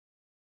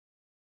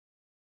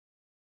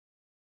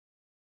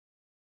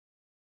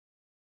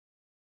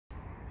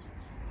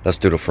Let's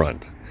do the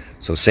front.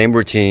 So same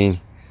routine,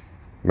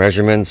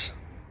 measurements,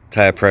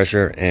 tire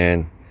pressure,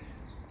 and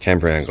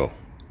camber angle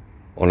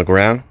on the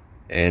ground,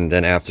 and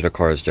then after the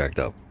car is jacked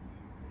up.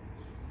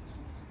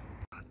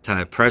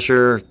 Tire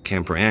pressure,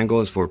 camber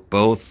angles for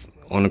both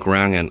on the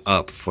ground and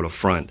up for the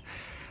front.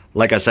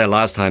 Like I said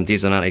last time,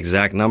 these are not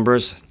exact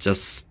numbers,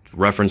 just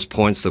reference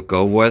points to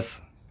go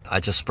with. I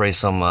just sprayed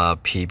some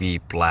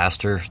PB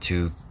blaster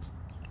to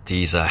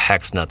these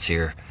hex nuts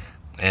here,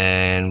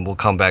 and we'll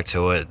come back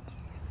to it.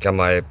 Got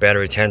my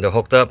battery tender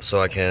hooked up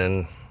so I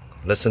can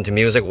listen to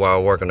music while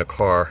I work on the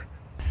car.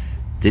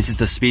 This is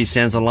the speed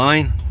sensor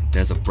line.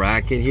 There's a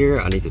bracket here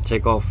I need to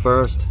take off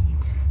first.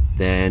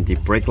 Then the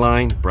brake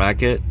line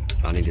bracket,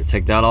 I need to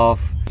take that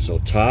off. So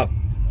top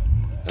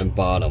and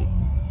bottom,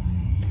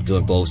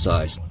 doing both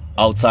sides.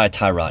 Outside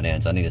tie rod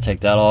ends, I need to take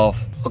that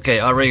off. Okay,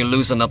 I already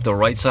loosened up the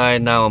right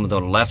side. Now I'm on the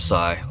left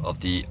side of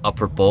the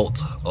upper bolt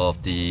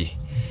of the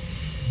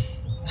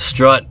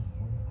strut,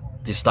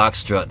 the stock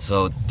strut.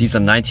 So these are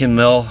 19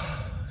 mil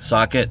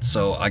socket.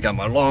 So I got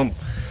my long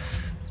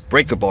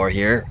breaker bar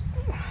here.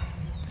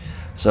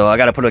 So I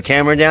gotta put a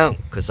camera down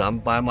because I'm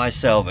by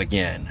myself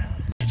again.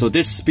 So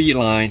this speed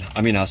line,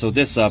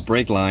 this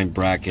brake line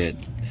bracket,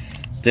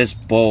 this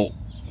bolt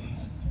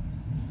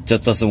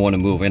just doesn't want to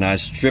move, and I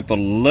strip a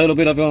little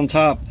bit of it on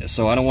top,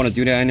 so I don't want to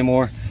do that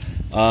anymore.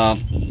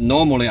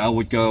 Normally I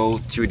would go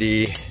to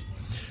the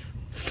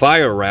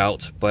fire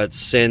route, but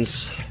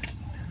since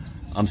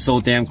I'm so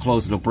damn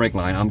close to the brake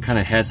line, I'm kind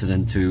of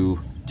hesitant to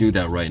do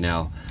that right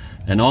now.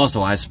 And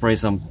also I spray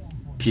some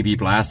PB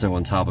blaster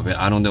on top of it.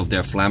 I don't know if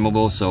they're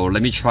flammable, so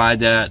let me try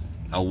that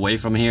away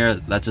from here.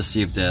 Let's just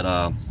see if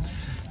that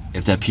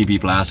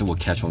PB blaster will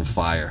catch on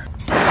fire.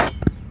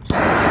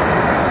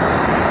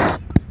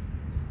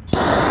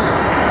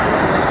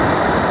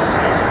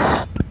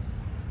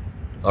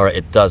 Alright,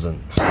 it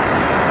doesn't.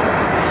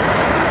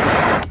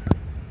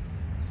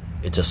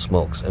 It just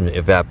smokes and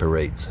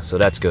evaporates, so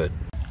that's good.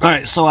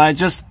 Alright, so I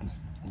just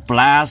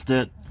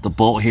blasted the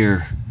bolt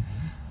here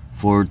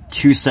for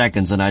 2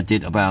 seconds and I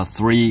did about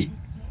 3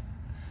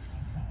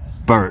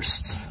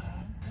 bursts.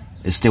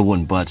 It still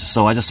wouldn't budge,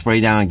 so I just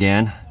sprayed down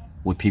again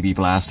with PB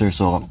blaster.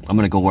 So I'm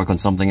gonna go work on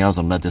something else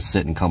and let this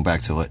sit and come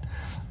back to it.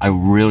 I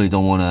really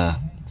don't want to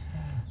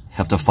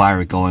have the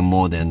fire going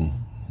more than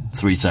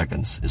 3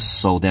 seconds. It's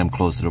so damn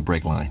close to the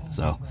brake line.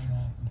 So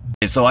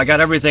I got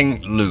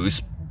everything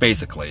loose,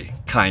 basically,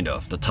 kind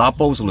of. The top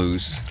bolt's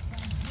loose.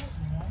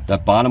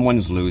 That bottom one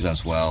is loose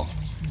as well.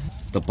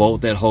 The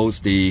bolt that holds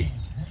the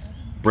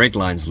brake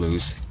line's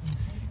loose.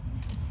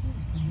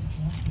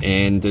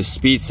 And the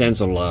speed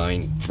sensor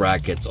line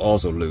bracket's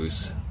also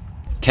loose.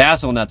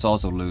 Castle nut's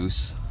also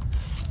loose.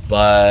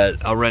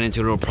 But I ran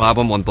into a little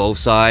problem on both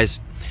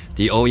sides.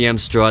 The OEM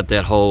strut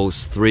that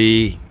holds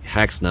 3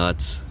 hex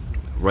nuts,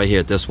 right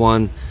here, this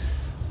one,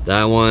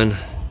 that one,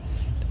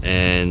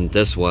 and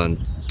this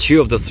one. 2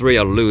 of the 3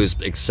 are loose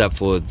except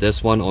for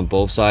this one on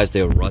both sides.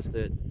 They're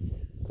rusted.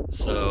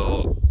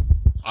 So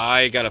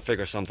I gotta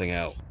figure something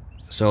out.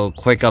 So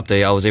quick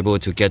update, I was able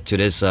to get to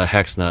this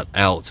hex nut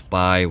out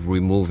by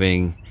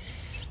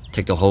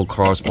take the whole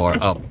crossbar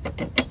up.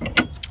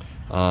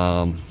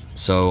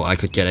 So I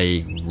could get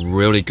a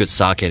really good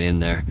socket in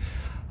there.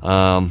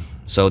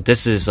 So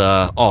this is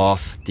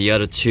off. The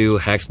other 2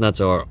 hex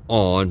nuts are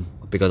on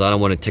because I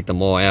don't want to take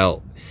them all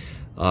out.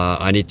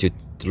 I need to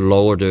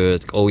lower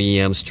the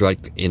OEM strut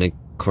in a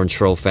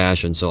controlled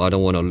fashion, so I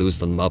don't want to lose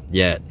them up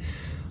yet.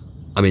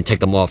 Take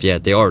them off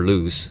yet. They are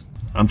loose.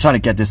 I'm trying to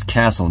get this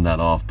castle nut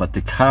off, but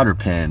the cotter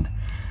pin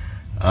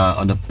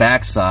on the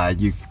back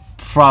side, you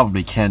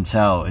probably can't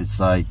tell.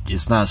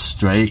 It's not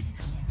straight,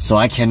 so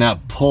I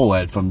cannot pull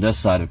it from this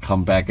side to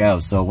come back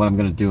out. So what I'm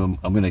gonna do,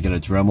 I'm gonna get a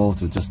Dremel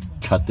to just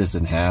cut this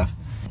in half.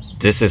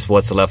 This is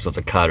what's left of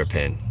the cotter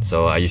pin.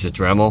 So I use a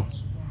Dremel.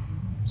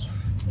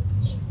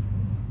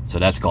 So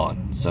that's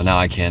gone. So now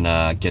I can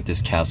get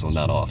this castle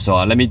nut off. So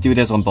let me do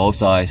this on both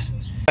sides.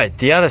 Alright,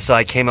 the other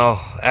side came out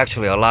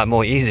actually a lot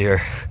more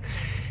easier.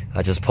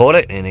 I just pulled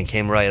it and it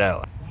came right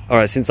out.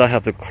 Alright, since I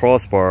have the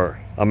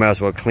crossbar, I might as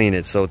well clean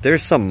it. So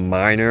there's some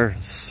minor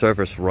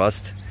surface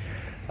rust.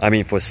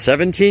 For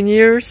 17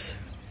 years,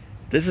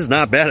 this is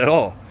not bad at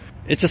all.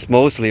 It's just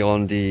mostly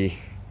on the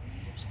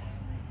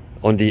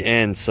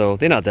end, so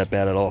they're not that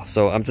bad at all.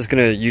 So I'm just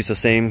gonna use the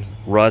same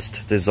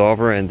rust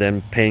dissolver and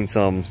then paint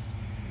some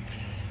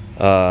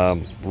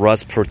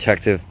rust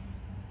protective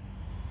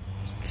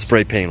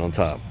spray paint on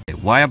top.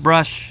 Wire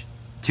brush,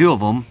 2 of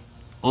them,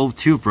 old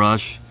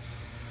toothbrush,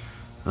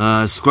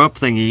 scrub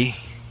thingy,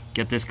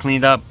 get this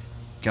cleaned up,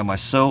 got my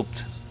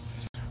soaped.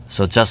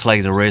 So just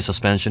like the rear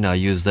suspension, I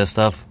use this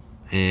stuff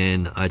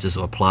and I just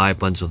apply a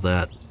bunch of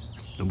that.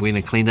 And we're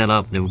gonna clean that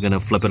up, then we're gonna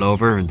flip it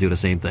over and do the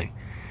same thing.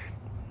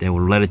 Then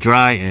we'll let it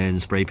dry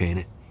and spray paint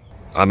it.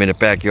 I'm in the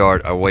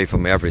backyard away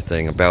from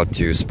everything, about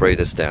to spray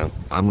this down.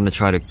 I'm gonna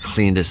try to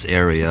clean this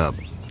area up.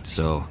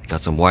 So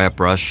got some wire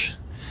brush,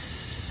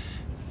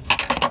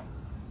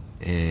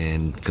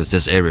 and because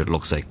this area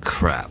looks like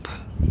crap.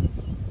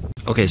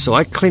 Okay, so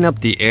I clean up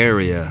the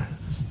area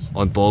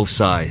on both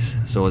sides,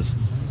 so it's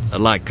a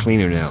lot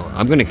cleaner now.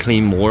 I'm gonna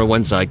clean more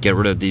once I get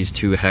rid of these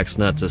two hex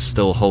nuts that's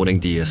still holding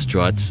the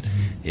struts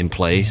in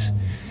place.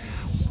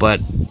 But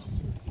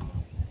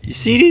you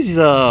see these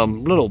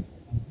little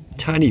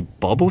tiny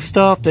bubble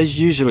stuff? That's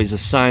usually a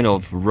sign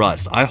of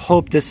rust. I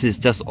hope this is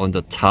just on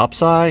the top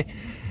side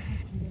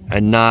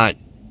and not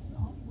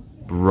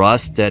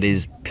rust that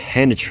is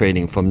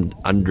penetrating from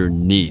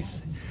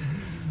underneath.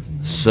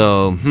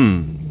 So,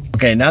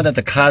 okay, now that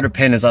the cotter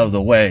pin is out of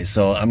the way,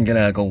 so I'm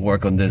gonna go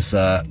work on this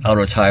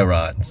outer tie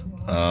rod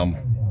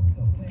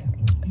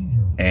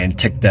and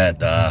take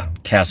that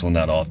castle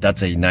nut off.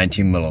 That's a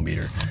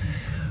 19mm.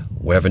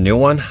 We have a new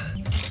one.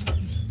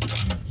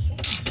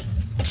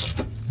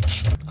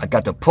 I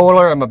got the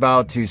puller. I'm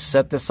about to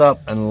set this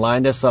up and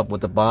line this up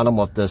with the bottom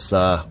of this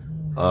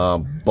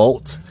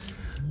bolt.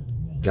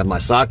 Got my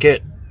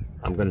socket.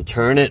 I'm gonna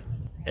turn it,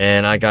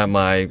 and I got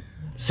my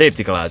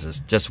safety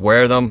glasses. Just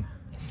wear them.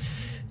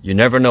 You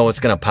never know what's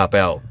gonna pop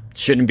out.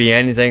 Shouldn't be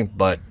anything,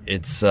 but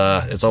it's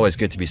always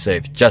good to be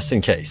safe, just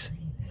in case.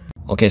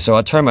 Okay, so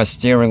I turn my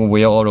steering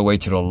wheel all the way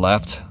to the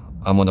left.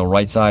 I'm on the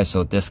right side,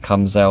 so this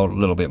comes out a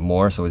little bit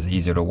more, so it's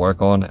easier to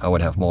work on. I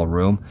would have more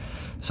room.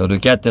 So to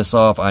get this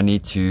off, I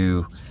need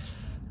to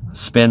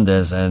spin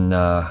this and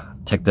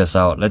take this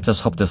out. Let's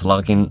just hope this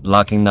locking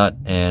nut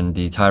and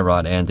the tie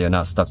rod and they're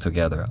not stuck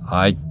together.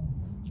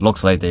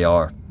 Looks like they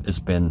are. It's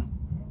been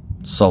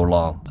so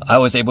long. I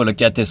was able to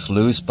get this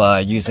loose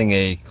by using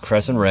a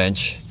crescent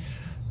wrench.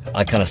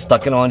 I kind of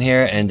stuck it on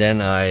here, and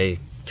then I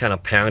kind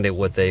of pounded it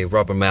with a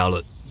rubber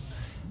mallet,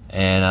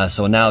 and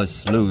so now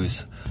it's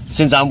loose.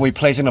 Since I'm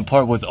replacing the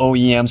part with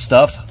OEM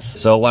stuff,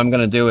 so what I'm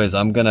gonna do is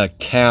I'm gonna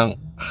count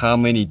how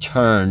many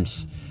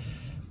turns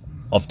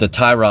of the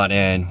tie rod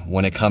end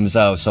when it comes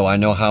out, so I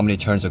know how many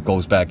turns it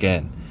goes back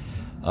in.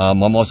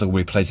 I'm also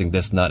replacing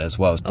this nut as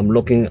well. I'm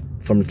looking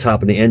from the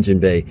top of the engine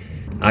bay.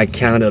 I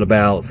counted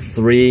about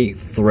 3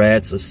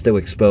 threads are still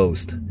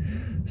exposed.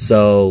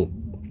 So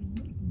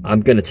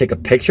I'm gonna take a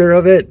picture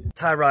of it.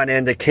 Tie rod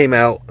end that came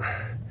out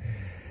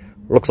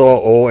looks all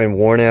old and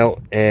worn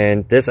out,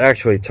 and this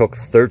actually took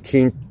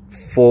 13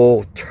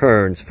 full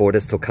turns for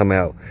this to come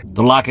out.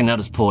 The locking nut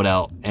is pulled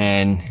out,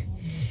 and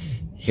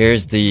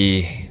here's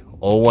the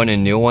old one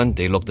and new one.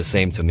 They look the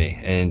same to me,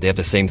 and they have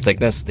the same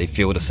thickness. They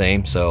feel the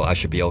same, so I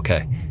should be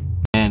okay.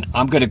 And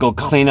I'm gonna go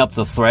clean up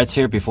the threads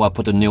here before I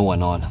put the new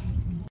one on.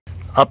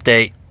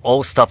 Update,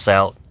 old stuff's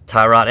out.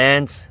 Tie rod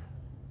ends,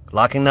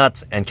 locking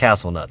nuts, and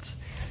castle nuts.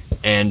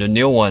 And the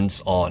new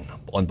one's on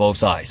both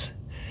sides.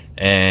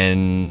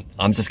 And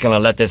I'm just gonna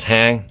let this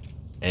hang,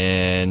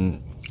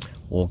 and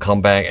we'll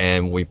come back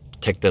and we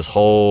take this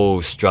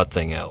whole strut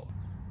thing out.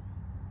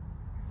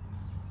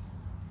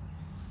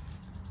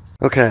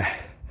 Okay,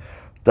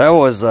 that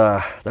was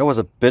a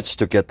bitch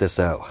to get this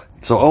out.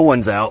 So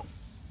Owen's out,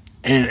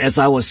 and as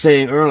I was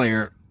saying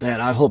earlier, that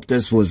I hope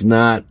this was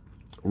not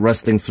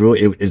rusting through.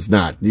 It is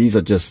not. These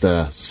are just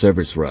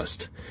surface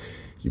rust.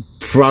 You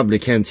probably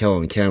can't tell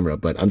on camera,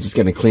 but I'm just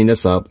gonna clean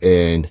this up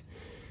and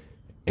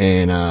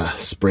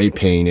spray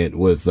paint it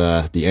with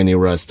the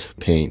anti-rust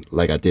paint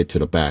like I did to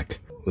the back.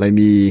 Let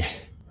me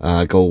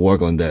go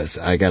work on this.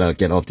 I gotta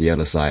get off the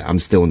other side. I'm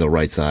still on the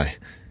right side.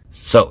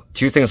 So,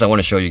 2 things I want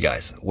to show you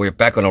guys. We're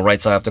back on the right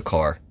side of the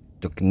car.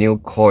 The new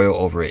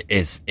coilover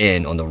is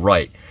in on the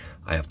right.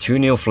 I have 2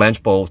 new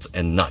flange bolts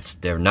and nuts.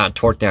 They're not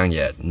torqued down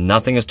yet.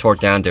 Nothing is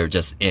torqued down, they're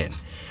just in.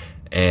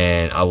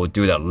 And I will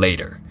do that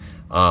later.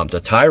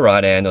 The tie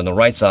rod end on the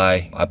right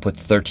side, I put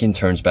 13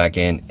 turns back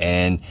in,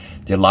 and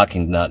the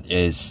locking nut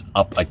is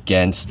up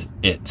against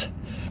it.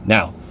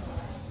 Now,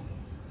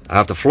 I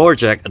have the floor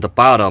jack at the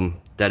bottom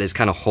that is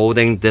kind of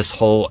holding this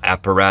whole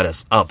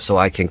apparatus up so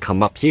I can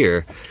come up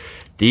here.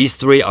 These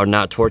 3 are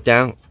not torqued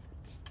down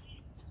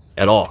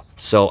at all.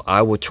 So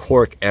I will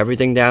torque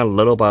everything down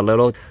little by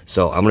little.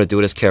 So I'm gonna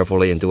do this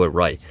carefully and do it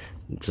right.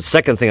 The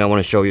second thing I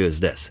wanna show you is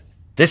this.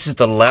 This is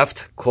the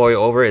left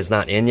coilover, it's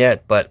not in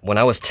yet, but when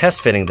I was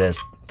test fitting this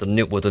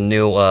with the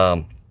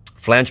new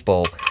flange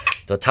bolt,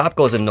 the top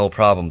goes in no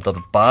problem. The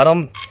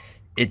bottom,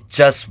 it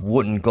just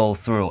wouldn't go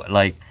through.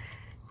 Like,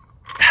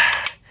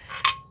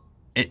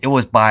 it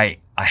was by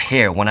a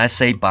hair. When I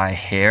say by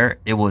hair,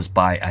 it was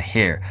by a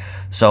hair.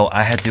 So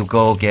I had to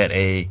go get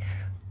a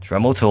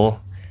Dremel tool,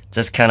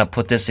 just kind of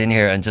put this in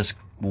here and just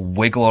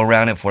wiggle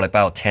around it for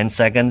about 10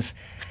 seconds.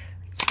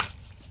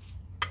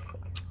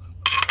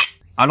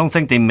 I don't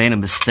think they made a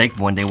mistake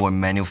when they were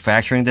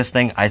manufacturing this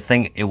thing. I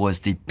think it was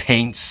the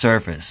paint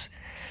surface.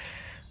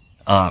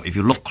 If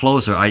you look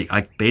closer,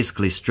 I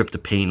basically stripped the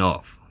paint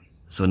off.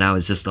 So now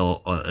it's just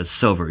a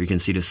silver. You can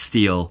see the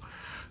steel.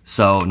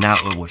 So now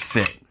it would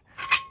fit.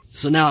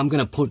 So now I'm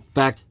gonna put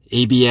back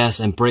ABS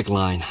and brake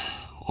line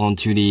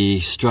onto the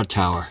strut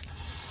tower.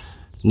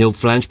 New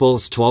flange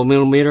bolts,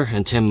 12mm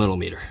and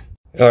 10mm.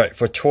 All right,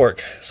 for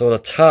torque. So the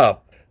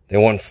top, they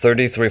want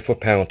 33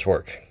 foot-pound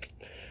torque.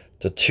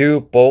 The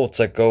 2 bolts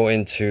that go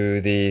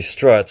into the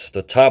struts,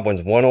 the top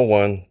one's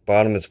 101,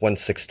 bottom is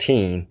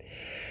 116.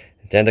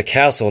 Then the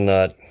castle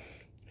nut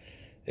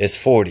is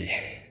 40.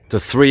 The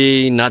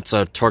 3 nuts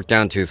are torqued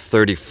down to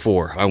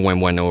 34. I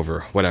went 1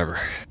 over, whatever.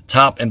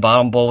 Top and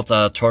bottom bolts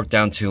are torqued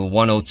down to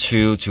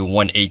 102 to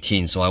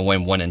 118, so I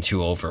went 1 and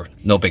 2 over.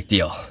 No big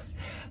deal.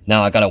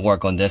 Now I gotta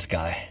work on this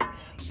guy.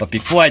 But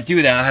before I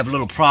do that, I have a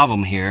little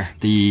problem here.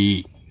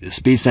 The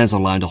speed sensor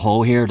line, the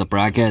hole here, the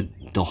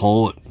bracket, the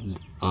hole,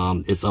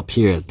 it's up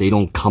here. They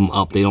don't come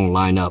up, they don't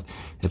line up.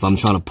 If I'm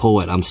trying to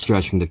pull it, I'm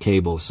stretching the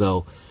cable.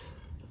 So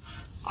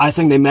I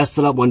think they messed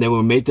it up when they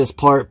made this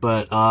part,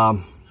 but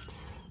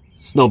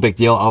it's no big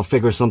deal. I'll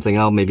figure something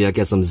out. Maybe I'll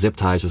get some zip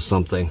ties or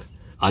something.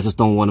 I just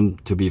don't want them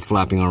to be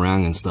flapping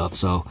around and stuff.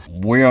 So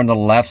we're on the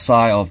left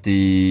side of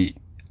the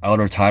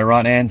outer tie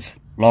rod ends.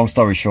 Long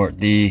story short,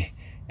 the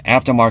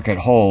aftermarket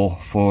hole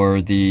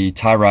for the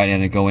tie rod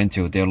end to go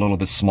into, they're a little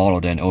bit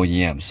smaller than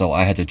OEM. So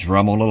I had to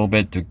drum a little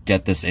bit to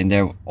get this in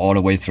there all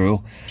the way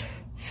through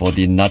for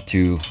the nut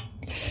to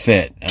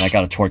fit, and I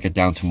gotta torque it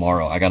down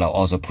tomorrow. I gotta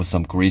also put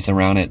some grease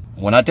around it.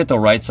 When I did the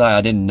right side,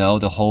 I didn't know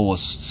the hole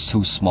was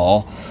too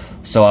small,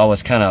 so I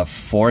was kind of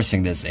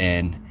forcing this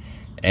in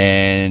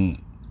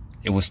and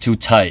it was too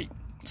tight.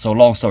 So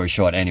long story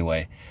short,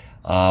 anyway,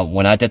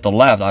 when I did the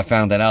left, I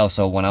found that out.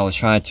 So when I was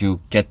trying to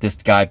get this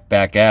guy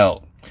back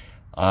out,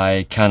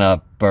 I kind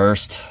of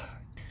burst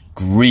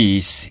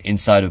grease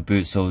inside the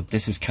boot. So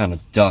this is kind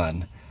of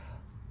done.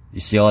 You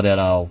see all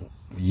that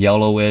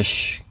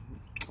yellowish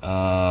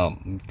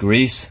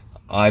grease?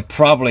 I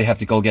probably have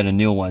to go get a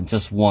new one,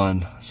 just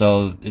one.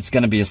 So it's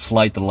gonna be a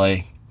slight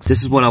delay.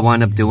 This is what I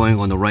wind up doing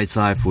on the right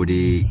side for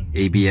the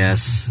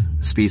ABS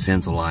speed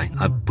sensor line.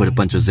 I put a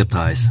bunch of zip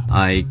ties.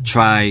 I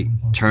try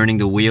turning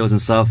the wheels and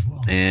stuff,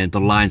 and the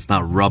line's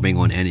not rubbing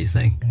on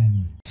anything.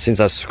 Since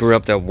I screwed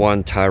up that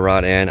one tie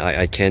rod end,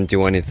 I can't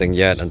do anything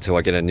yet until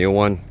I get a new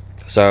one.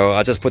 So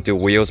I just put the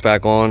wheels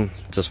back on.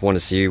 Just want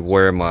to see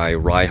where my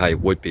ride height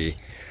would be.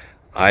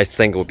 I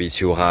think it will be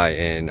too high,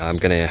 and I'm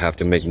gonna have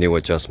to make new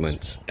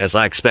adjustments. As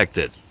I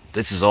expected,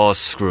 this is all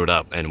screwed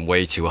up and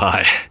way too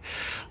high.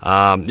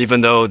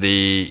 Even though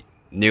the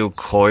new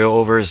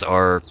coilovers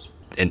are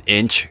an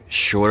inch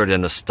shorter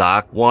than the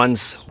stock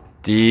ones,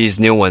 these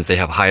new ones, they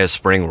have higher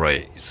spring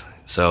rates.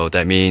 So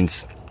that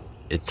means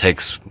it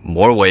takes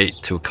more weight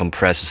to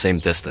compress the same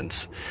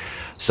distance.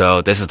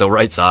 So this is the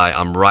right side.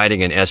 I'm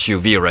riding an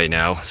SUV right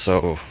now,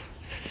 so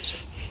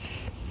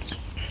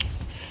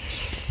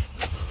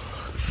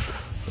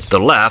the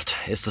left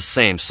is the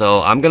same.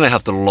 So I'm gonna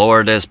have to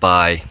lower this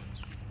by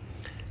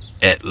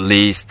at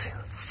least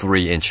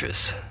 3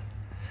 inches.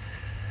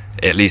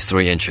 At least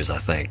 3 inches, I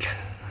think.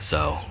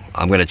 So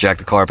I'm gonna jack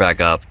the car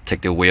back up,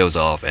 take the wheels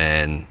off,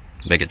 and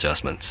make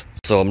adjustments.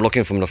 So I'm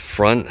looking from the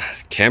front.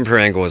 Camber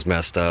angle is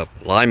messed up.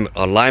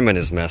 Alignment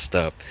is messed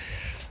up.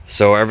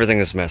 So everything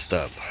is messed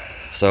up.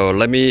 So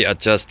let me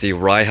adjust the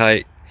ride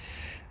height,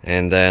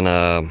 and then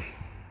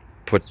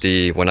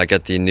when I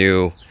get the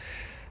new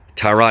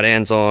tie rod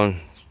ends on,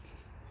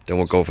 then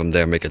we'll go from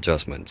there, make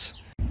adjustments.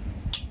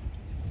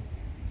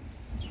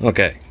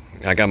 Okay,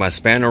 I got my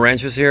spanner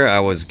wrenches here. I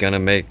was gonna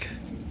make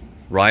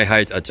ride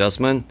height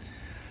adjustment,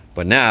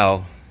 but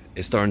now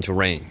it's starting to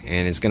rain,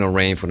 and it's gonna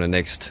rain for the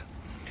next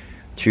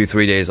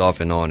 2-3 days off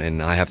and on,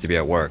 and I have to be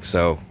at work.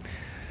 So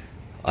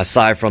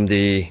aside from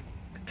the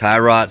tie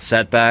rod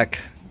setback,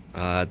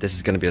 this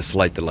is gonna be a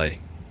slight delay.